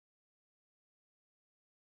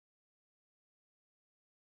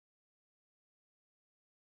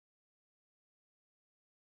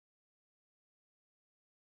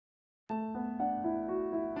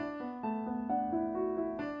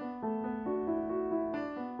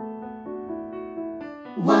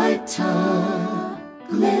Waitā,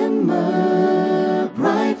 glimmer,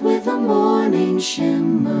 bright with the morning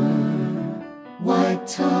shimmer.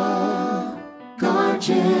 Waitā,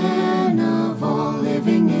 guardian of all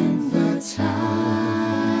living in the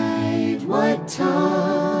tide.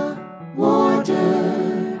 Waitā,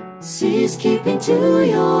 warder, seas keeping to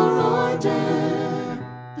your order,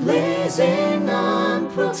 blazing on,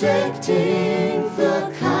 protecting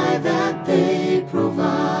the kai that they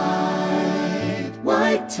provide.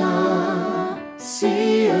 Waitā,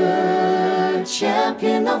 seer,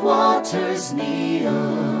 champion of waters near.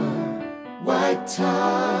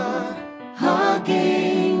 Waitā,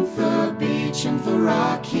 hugging the beach and the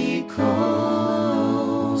rocky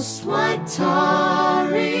coast. Waitā,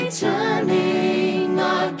 returning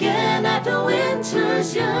again at the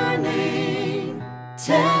winter's yearning,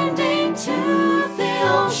 tending to the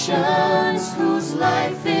oceans whose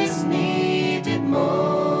life is needed most.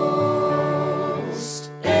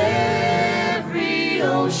 Every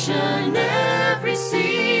ocean, every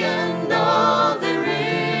sea, and all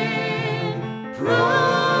therein,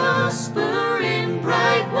 prosper in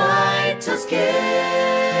bright Waitā's care.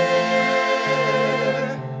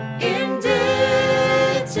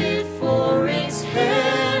 Indebted for its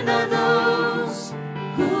hand are those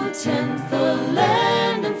who tend the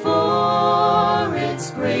land and for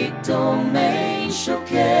its great domain show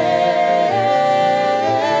care.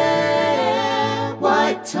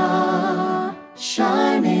 Waitā,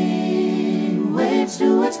 shining, waves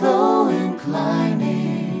to its low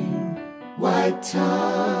inclining.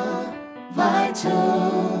 Waitā,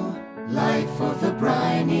 vital, light for the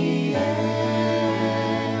briny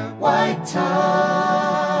air.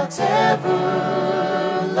 Waitā,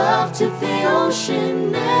 ever, love to the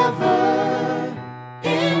ocean never.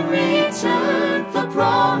 In return, the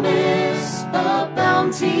promise, a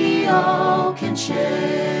bounty all can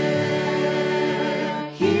share.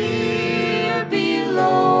 Here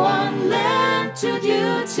below on land, to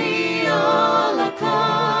duty all are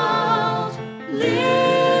called.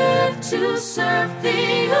 Live to serve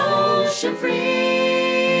the ocean free.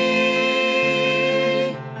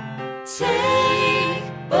 Take,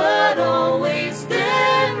 but always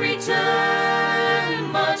then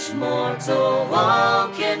return. Much more to all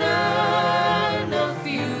can earn, a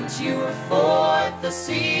future for the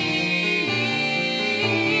sea.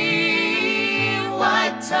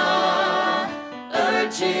 Waitā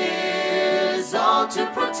urges all to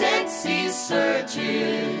protect sea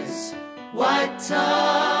surges.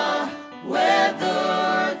 Waitā,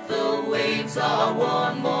 weather the waves are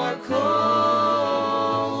warm or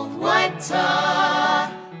cold.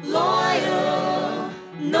 Waitā, loyal,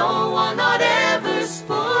 no one not ever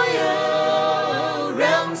spoil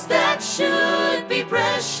realms that should be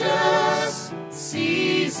precious.